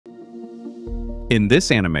In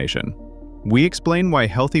this animation, we explain why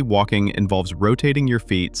healthy walking involves rotating your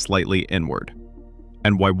feet slightly inward,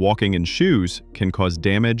 and why walking in shoes can cause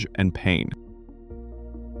damage and pain.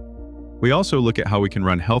 We also look at how we can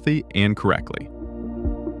run healthy and correctly.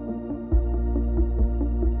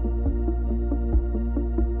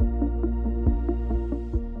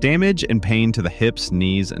 Damage and pain to the hips,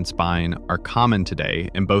 knees, and spine are common today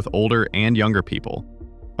in both older and younger people.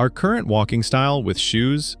 Our current walking style with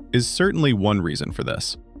shoes is certainly one reason for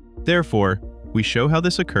this. Therefore, we show how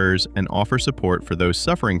this occurs and offer support for those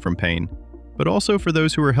suffering from pain, but also for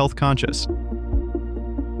those who are health conscious.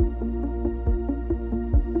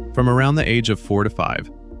 From around the age of 4 to 5,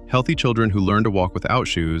 healthy children who learn to walk without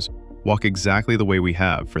shoes walk exactly the way we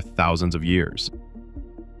have for thousands of years.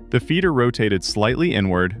 The feet are rotated slightly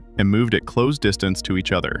inward and moved at close distance to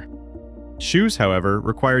each other. Shoes, however,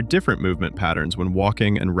 require different movement patterns when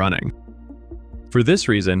walking and running. For this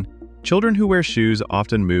reason, children who wear shoes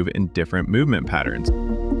often move in different movement patterns.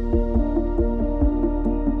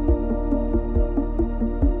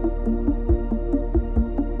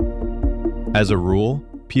 As a rule,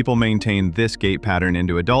 people maintain this gait pattern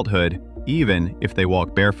into adulthood, even if they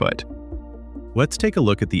walk barefoot. Let's take a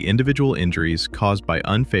look at the individual injuries caused by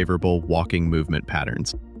unfavorable walking movement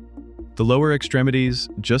patterns. The lower extremities,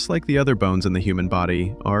 just like the other bones in the human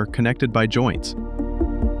body, are connected by joints.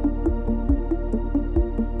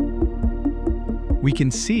 We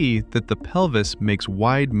can see that the pelvis makes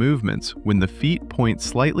wide movements when the feet point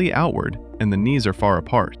slightly outward and the knees are far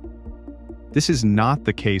apart. This is not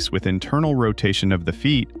the case with internal rotation of the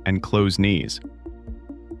feet and closed knees.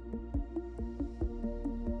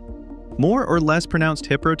 More or less pronounced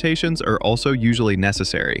hip rotations are also usually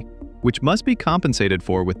necessary, which must be compensated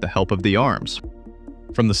for with the help of the arms.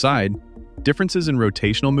 From the side, differences in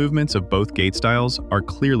rotational movements of both gait styles are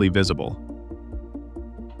clearly visible.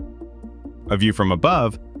 A view from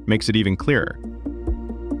above makes it even clearer.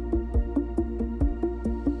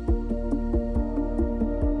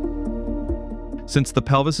 Since the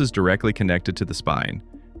pelvis is directly connected to the spine,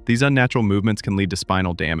 these unnatural movements can lead to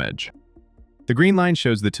spinal damage. The green line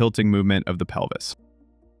shows the tilting movement of the pelvis.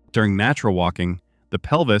 During natural walking, the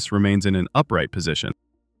pelvis remains in an upright position.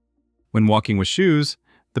 When walking with shoes,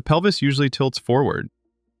 the pelvis usually tilts forward.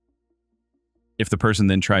 If the person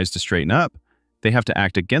then tries to straighten up, they have to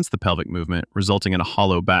act against the pelvic movement, resulting in a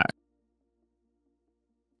hollow back.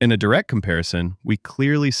 In a direct comparison, we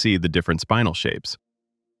clearly see the different spinal shapes.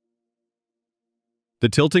 The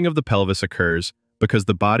tilting of the pelvis occurs because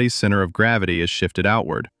the body's center of gravity is shifted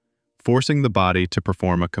outward, forcing the body to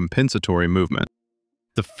perform a compensatory movement.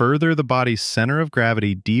 The further the body's center of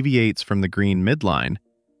gravity deviates from the green midline,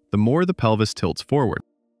 the more the pelvis tilts forward.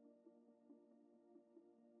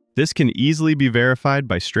 This can easily be verified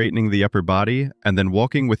by straightening the upper body and then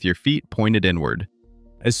walking with your feet pointed inward.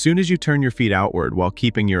 As soon as you turn your feet outward while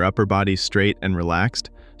keeping your upper body straight and relaxed,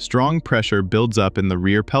 strong pressure builds up in the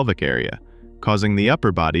rear pelvic area, causing the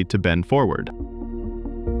upper body to bend forward.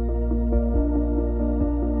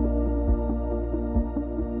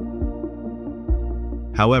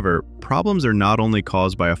 However, problems are not only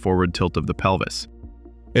caused by a forward tilt of the pelvis.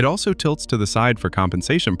 It also tilts to the side for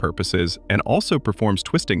compensation purposes and also performs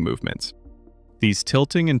twisting movements. These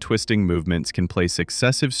tilting and twisting movements can place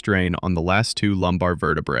excessive strain on the last two lumbar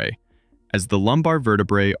vertebrae, as the lumbar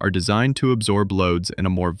vertebrae are designed to absorb loads in a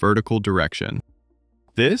more vertical direction.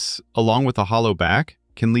 This, along with a hollow back,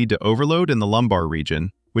 can lead to overload in the lumbar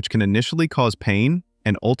region, which can initially cause pain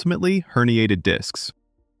and ultimately herniated discs.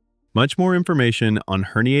 Much more information on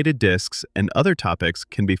herniated discs and other topics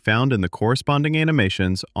can be found in the corresponding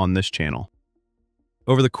animations on this channel.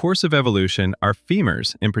 Over the course of evolution, our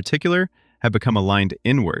femurs, in particular, have become aligned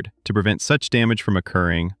inward to prevent such damage from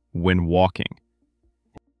occurring when walking.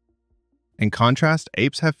 In contrast,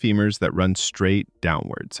 apes have femurs that run straight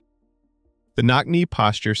downwards. The knock-knee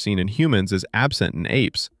posture seen in humans is absent in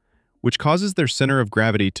apes, which causes their center of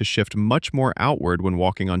gravity to shift much more outward when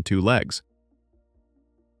walking on two legs.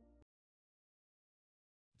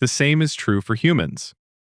 The same is true for humans.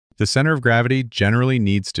 The center of gravity generally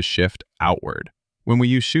needs to shift outward when we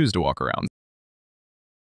use shoes to walk around.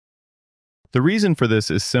 The reason for this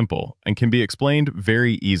is simple and can be explained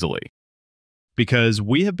very easily. Because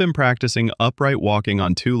we have been practicing upright walking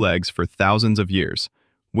on two legs for thousands of years,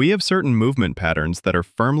 we have certain movement patterns that are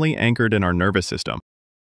firmly anchored in our nervous system.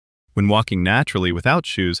 When walking naturally without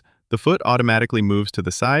shoes, the foot automatically moves to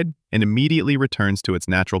the side and immediately returns to its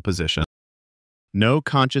natural position. No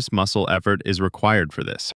conscious muscle effort is required for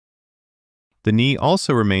this. The knee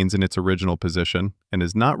also remains in its original position and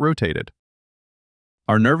is not rotated.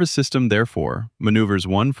 Our nervous system, therefore, maneuvers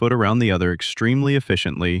one foot around the other extremely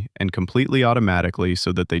efficiently and completely automatically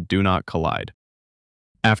so that they do not collide.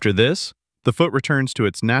 After this, the foot returns to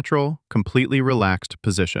its natural, completely relaxed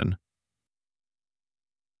position.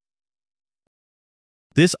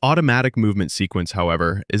 This automatic movement sequence,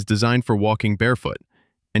 however, is designed for walking barefoot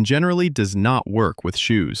and generally does not work with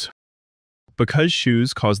shoes. Because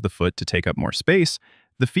shoes cause the foot to take up more space,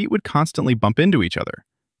 the feet would constantly bump into each other,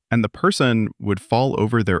 and the person would fall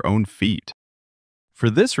over their own feet. For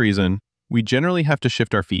this reason, we generally have to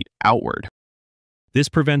shift our feet outward. This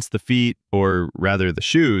prevents the feet, or rather the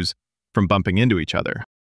shoes, from bumping into each other.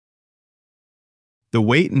 The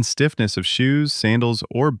weight and stiffness of shoes, sandals,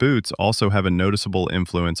 or boots also have a noticeable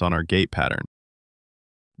influence on our gait pattern.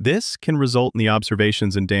 This can result in the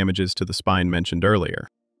observations and damages to the spine mentioned earlier.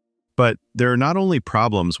 But there are not only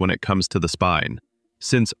problems when it comes to the spine,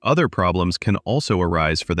 since other problems can also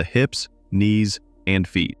arise for the hips, knees, and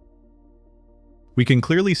feet. We can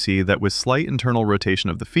clearly see that with slight internal rotation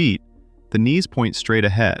of the feet, the knees point straight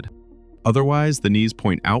ahead. Otherwise, the knees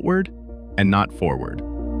point outward and not forward.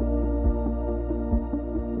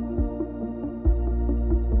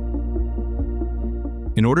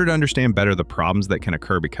 In order to understand better the problems that can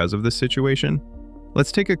occur because of this situation,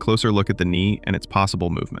 let's take a closer look at the knee and its possible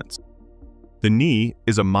movements. The knee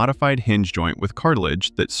is a modified hinge joint with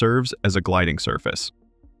cartilage that serves as a gliding surface.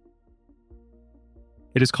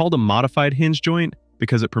 It is called a modified hinge joint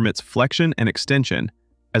because it permits flexion and extension,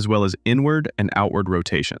 as well as inward and outward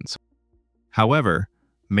rotations. However,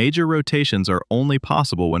 major rotations are only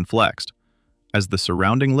possible when flexed, as the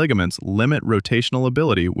surrounding ligaments limit rotational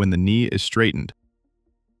ability when the knee is straightened.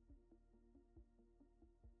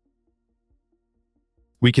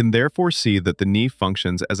 We can therefore see that the knee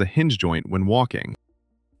functions as a hinge joint when walking.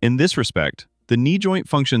 In this respect, the knee joint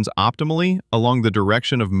functions optimally along the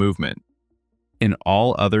direction of movement. In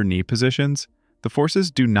all other knee positions, the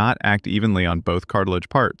forces do not act evenly on both cartilage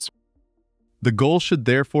parts. The goal should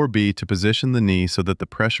therefore be to position the knee so that the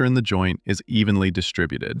pressure in the joint is evenly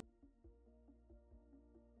distributed.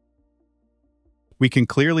 We can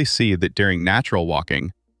clearly see that during natural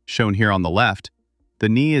walking, shown here on the left, the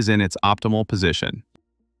knee is in its optimal position.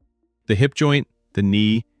 The hip joint, the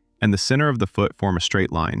knee, and the center of the foot form a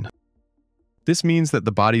straight line. This means that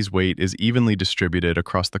the body's weight is evenly distributed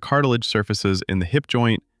across the cartilage surfaces in the hip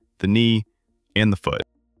joint, the knee, and the foot.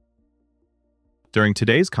 During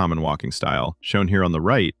today's common walking style, shown here on the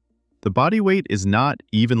right, the body weight is not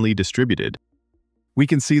evenly distributed. We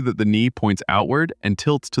can see that the knee points outward and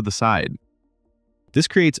tilts to the side. This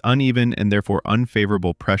creates uneven and therefore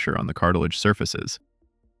unfavorable pressure on the cartilage surfaces.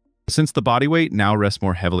 Since the body weight now rests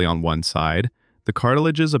more heavily on one side, the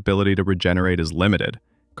cartilage's ability to regenerate is limited,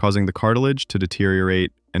 causing the cartilage to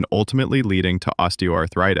deteriorate and ultimately leading to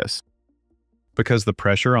osteoarthritis. Because the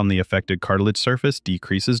pressure on the affected cartilage surface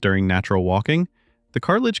decreases during natural walking, the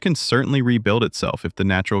cartilage can certainly rebuild itself if the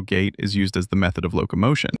natural gait is used as the method of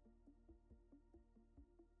locomotion.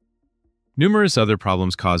 Numerous other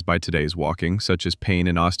problems caused by today's walking, such as pain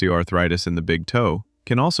and osteoarthritis in the big toe,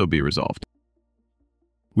 can also be resolved.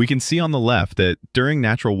 We can see on the left that during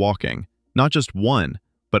natural walking, not just one,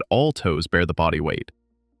 but all toes bear the body weight.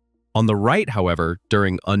 On the right, however,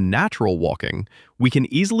 during unnatural walking, we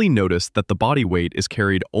can easily notice that the body weight is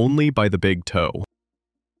carried only by the big toe.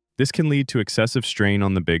 This can lead to excessive strain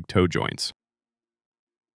on the big toe joints.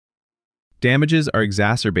 Damages are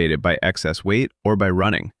exacerbated by excess weight or by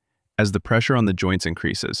running, as the pressure on the joints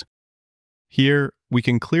increases. Here, we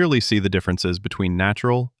can clearly see the differences between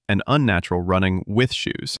natural and unnatural running with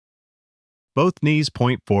shoes. Both knees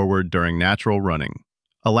point forward during natural running,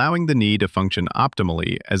 allowing the knee to function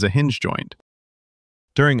optimally as a hinge joint.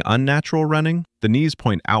 During unnatural running, the knees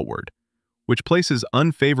point outward, which places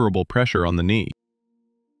unfavorable pressure on the knee.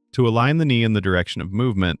 To align the knee in the direction of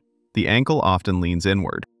movement, the ankle often leans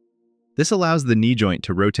inward. This allows the knee joint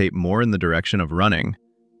to rotate more in the direction of running,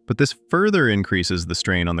 but this further increases the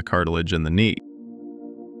strain on the cartilage in the knee.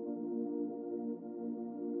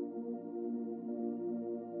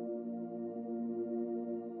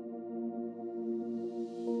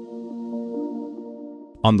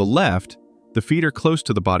 On the left, the feet are close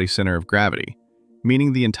to the body's center of gravity,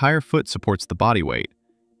 meaning the entire foot supports the body weight,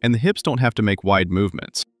 and the hips don't have to make wide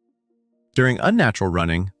movements. During unnatural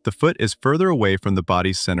running, the foot is further away from the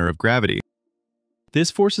body's center of gravity.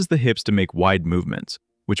 This forces the hips to make wide movements,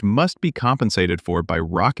 which must be compensated for by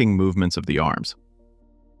rocking movements of the arms.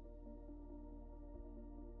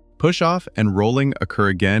 Push-off and rolling occur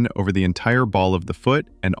again over the entire ball of the foot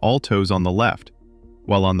and all toes on the left,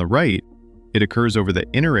 while on the right, it occurs over the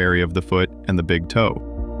inner area of the foot and the big toe.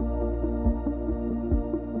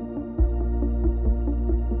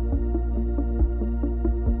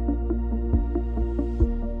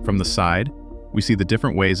 From the side, we see the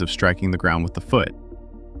different ways of striking the ground with the foot.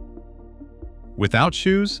 Without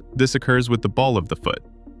shoes, this occurs with the ball of the foot.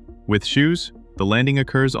 With shoes, the landing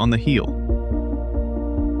occurs on the heel.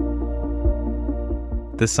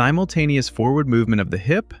 The simultaneous forward movement of the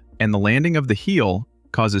hip and the landing of the heel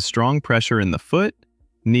causes strong pressure in the foot,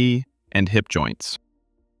 knee, and hip joints.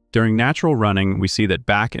 During natural running, we see that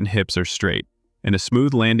back and hips are straight, and a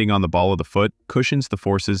smooth landing on the ball of the foot cushions the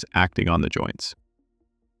forces acting on the joints.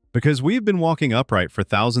 Because we've been walking upright for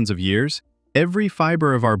thousands of years, every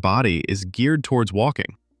fiber of our body is geared towards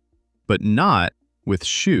walking, but not with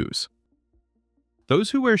shoes.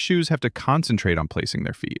 Those who wear shoes have to concentrate on placing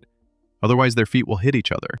their feet, otherwise their feet will hit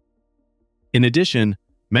each other. In addition,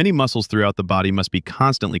 many muscles throughout the body must be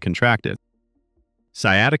constantly contracted.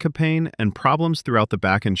 Sciatica pain and problems throughout the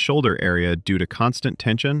back and shoulder area due to constant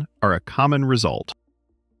tension are a common result.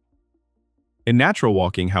 In natural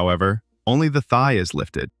walking, however, only the thigh is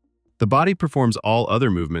lifted. The body performs all other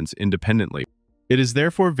movements independently. It is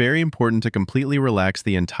therefore very important to completely relax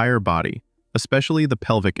the entire body, especially the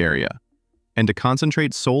pelvic area, and to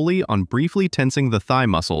concentrate solely on briefly tensing the thigh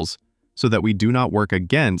muscles so that we do not work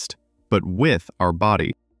against, but with our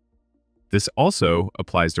body. This also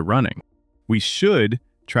applies to running. We should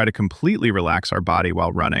try to completely relax our body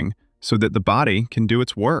while running so that the body can do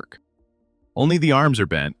its work. Only the arms are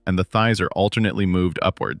bent and the thighs are alternately moved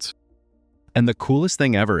upwards. And the coolest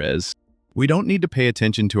thing ever is, we don't need to pay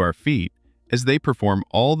attention to our feet as they perform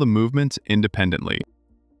all the movements independently.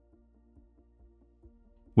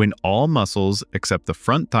 When all muscles except the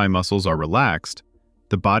front thigh muscles are relaxed,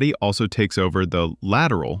 the body also takes over the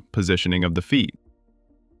lateral positioning of the feet.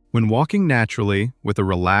 When walking naturally with a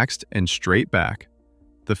relaxed and straight back,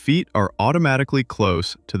 the feet are automatically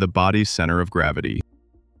close to the body's center of gravity.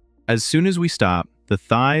 As soon as we stop, the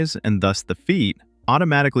thighs and thus the feet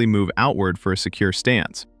automatically move outward for a secure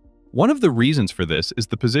stance. One of the reasons for this is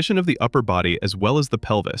the position of the upper body as well as the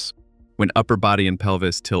pelvis. When upper body and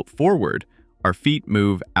pelvis tilt forward, our feet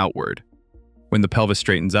move outward. When the pelvis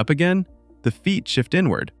straightens up again, the feet shift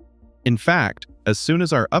inward. In fact, as soon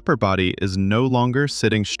as our upper body is no longer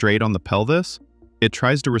sitting straight on the pelvis, it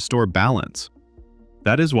tries to restore balance.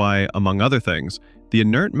 That is why, among other things, the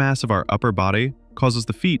inert mass of our upper body causes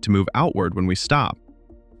the feet to move outward when we stop.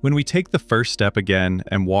 When we take the first step again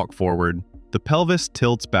and walk forward, the pelvis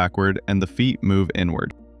tilts backward and the feet move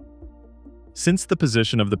inward. Since the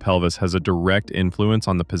position of the pelvis has a direct influence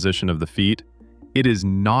on the position of the feet, it is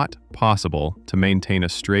not possible to maintain a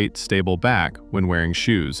straight, stable back when wearing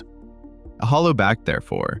shoes. A hollow back,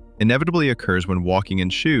 therefore, inevitably occurs when walking in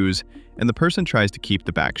shoes and the person tries to keep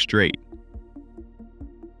the back straight.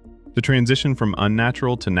 The transition from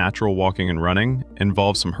unnatural to natural walking and running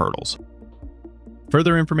involves some hurdles.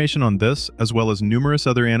 Further information on this, as well as numerous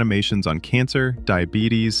other animations on cancer,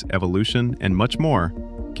 diabetes, evolution, and much more,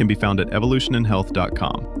 can be found at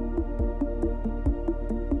evolutionandhealth.com.